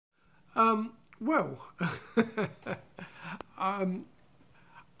Well, um,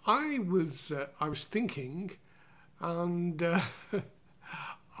 I was thinking, and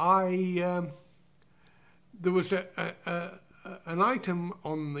I there was an item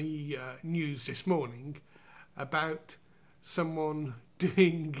on the news this morning about someone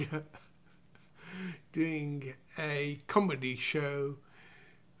doing doing a comedy show,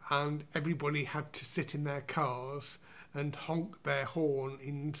 and everybody had to sit in their cars and honk their horn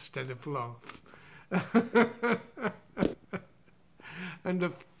instead of laugh. and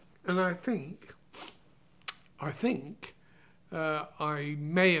of, and I think I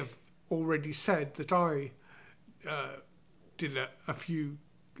may have already said that I did a few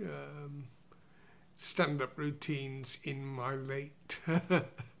stand-up routines in my late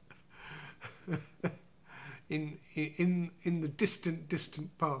in the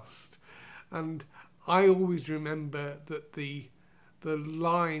distant past, and I always remember that the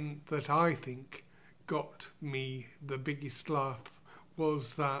line that I think got me the biggest laugh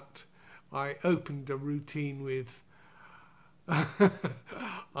was that I opened a routine with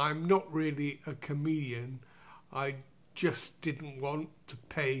I'm not really a comedian, I just didn't want to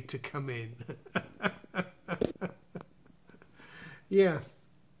pay to come in. Yeah,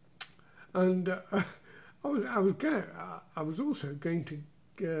 and I was also going to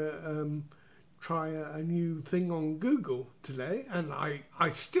try a new thing on Google today, and I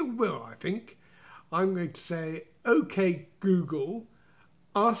still will. I think I'm going to say, "Okay, Google,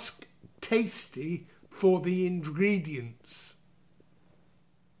 ask Tasty for the ingredients."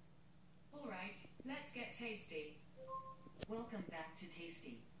 All right, let's get tasty. Welcome back to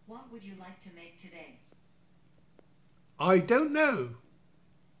Tasty. What would you like to make today? I don't know.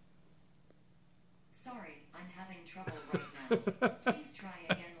 Sorry, I'm having trouble right now. Please try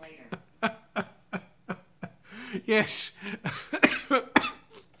again later. Yes. Sorry,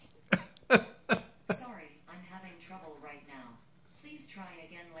 I'm having trouble right now. Please try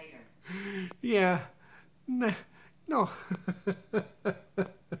again later. Yeah. No.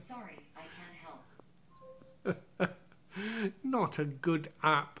 Sorry, I can't help. Not a good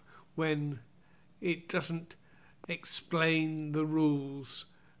app when it doesn't explain the rules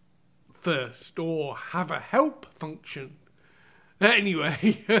first or have a help function.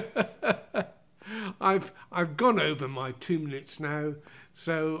 Anyway, I've gone over my 2 minutes now,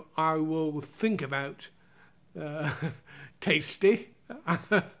 so I will think about Tasty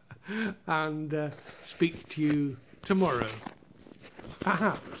and speak to you tomorrow,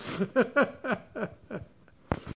 perhaps.